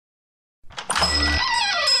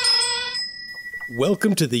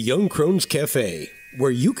Welcome to the Young Crones Cafe,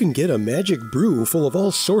 where you can get a magic brew full of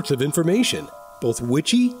all sorts of information, both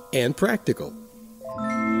witchy and practical.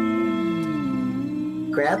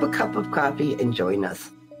 Grab a cup of coffee and join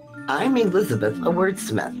us. I'm Elizabeth, a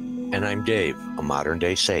wordsmith. And I'm Dave, a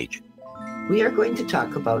modern-day sage. We are going to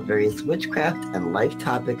talk about various witchcraft and life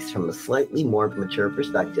topics from a slightly more mature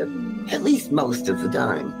perspective, at least most of the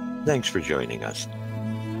time. Thanks for joining us.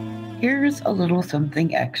 Here's a little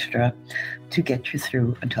something extra to get you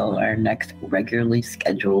through until our next regularly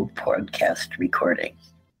scheduled podcast recording.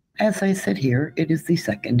 As I sit here, it is the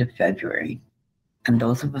 2nd of February, and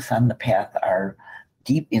those of us on the path are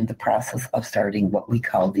deep in the process of starting what we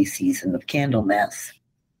call the season of Candlemas.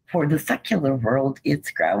 For the secular world,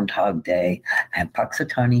 it's Groundhog Day, and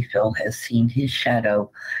Puxatawny Phil has seen his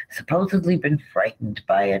shadow, supposedly been frightened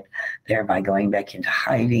by it, thereby going back into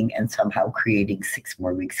hiding and somehow creating 6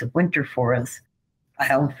 more weeks of winter for us.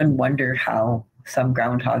 I often wonder how some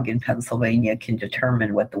groundhog in Pennsylvania can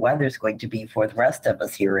determine what the weather's going to be for the rest of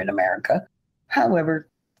us here in America. However,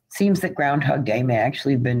 seems that Groundhog Day may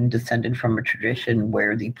actually have been descended from a tradition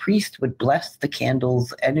where the priest would bless the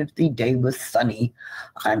candles, and if the day was sunny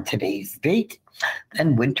on today's date,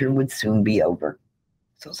 then winter would soon be over.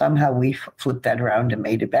 So somehow we flipped that around and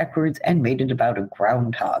made it backwards and made it about a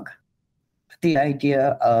groundhog. But the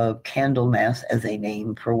idea of Candlemas as a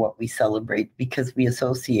name for what we celebrate, because we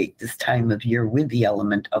associate this time of year with the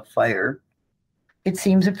element of fire, it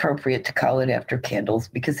seems appropriate to call it after candles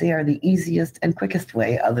because they are the easiest and quickest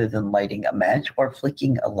way, other than lighting a match or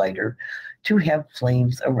flicking a lighter, to have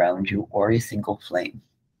flames around you or a single flame.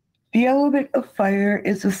 The element of fire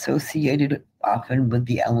is associated often with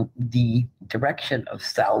the direction of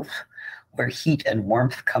south, where heat and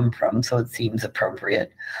warmth come from, so it seems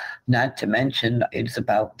appropriate. Not to mention, it's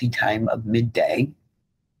about the time of midday,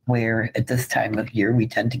 where at this time of year we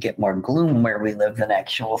tend to get more gloom where we live than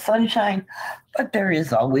actual sunshine, but there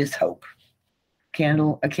is always hope.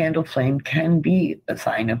 A candle flame can be a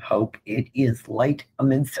sign of hope. It is light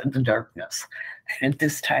amidst the darkness. And at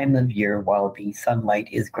this time of year, while the sunlight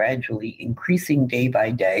is gradually increasing day by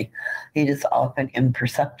day, it is often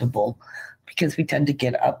imperceptible because we tend to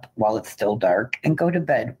get up while it's still dark and go to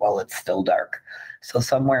bed while it's still dark. So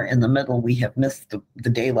somewhere in the middle, we have missed the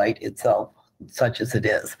daylight itself, such as it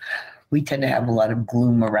is. We tend to have a lot of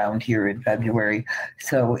gloom around here in February,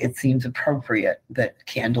 so it seems appropriate that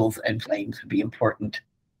candles and flames would be important.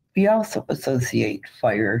 We also associate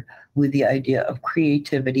fire with the idea of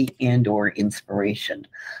creativity and or inspiration.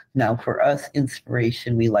 Now, for us,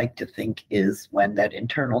 inspiration, we like to think, is when that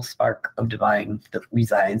internal spark of divine that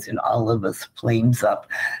resides in all of us flames up,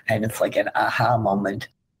 and it's like an aha moment,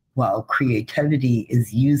 while creativity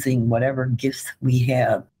is using whatever gifts we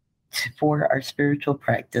have for our spiritual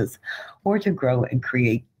practice or to grow and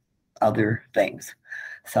create other things.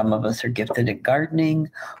 Some of us are gifted at gardening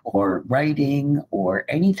or writing or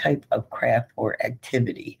any type of craft or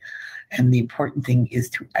activity. And the important thing is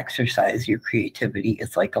to exercise your creativity.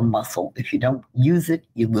 It's like a muscle. If you don't use it,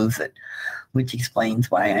 you lose it, which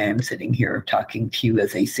explains why I am sitting here talking to you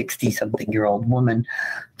as a 60-something-year-old woman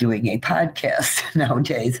doing a podcast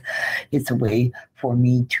nowadays. It's a way for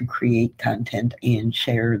me to create content and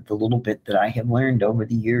share the little bit that I have learned over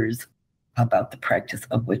the years about the practice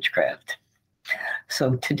of witchcraft.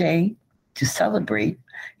 So today, to celebrate,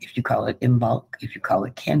 if you call it Imbolc, if you call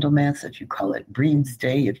it Candlemas, if you call it Breed's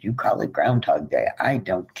Day, if you call it Groundhog Day, I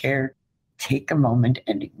don't care. Take a moment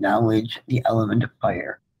and acknowledge the element of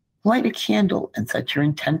fire. Light a candle and set your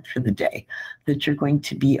intent for the day, that you're going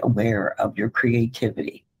to be aware of your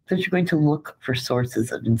creativity, that you're going to look for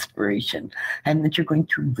sources of inspiration, and that you're going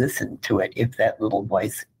to listen to it if that little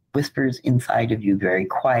voice whispers inside of you very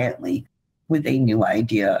quietly with a new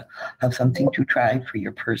idea of something to try for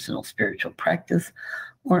your personal spiritual practice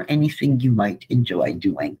or anything you might enjoy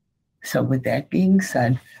doing. So with that being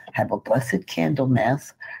said, have a blessed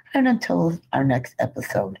Candlemas, and until our next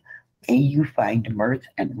episode, may you find mirth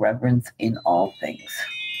and reverence in all things.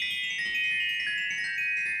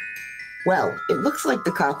 Well, it looks like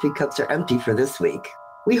the coffee cups are empty for this week.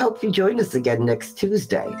 We hope you join us again next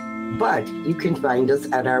Tuesday, but you can find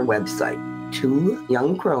us at our website,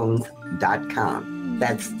 2youngcrones.com.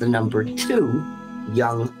 That's the number 2,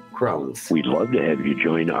 Young Crones. We'd love to have you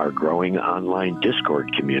join our growing online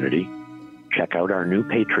Discord community. Check out our new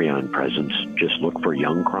Patreon presence. Just look for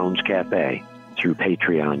Young Crones Cafe. Through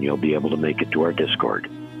Patreon, you'll be able to make it to our Discord.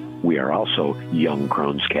 We are also Young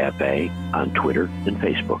Crones Cafe on Twitter and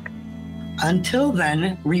Facebook. Until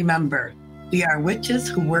then, remember, we are witches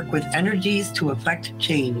who work with energies to effect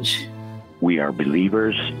change. We are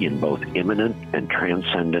believers in both immanent and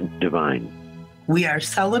transcendent divine. We are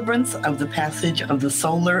celebrants of the passage of the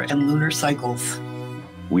solar and lunar cycles.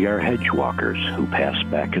 We are hedge walkers who pass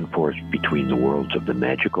back and forth between the worlds of the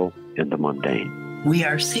magical and the mundane. We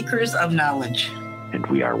are seekers of knowledge. And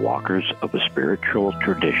we are walkers of a spiritual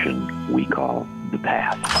tradition we call the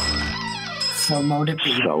path. So mote it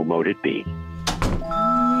be. So mote it be.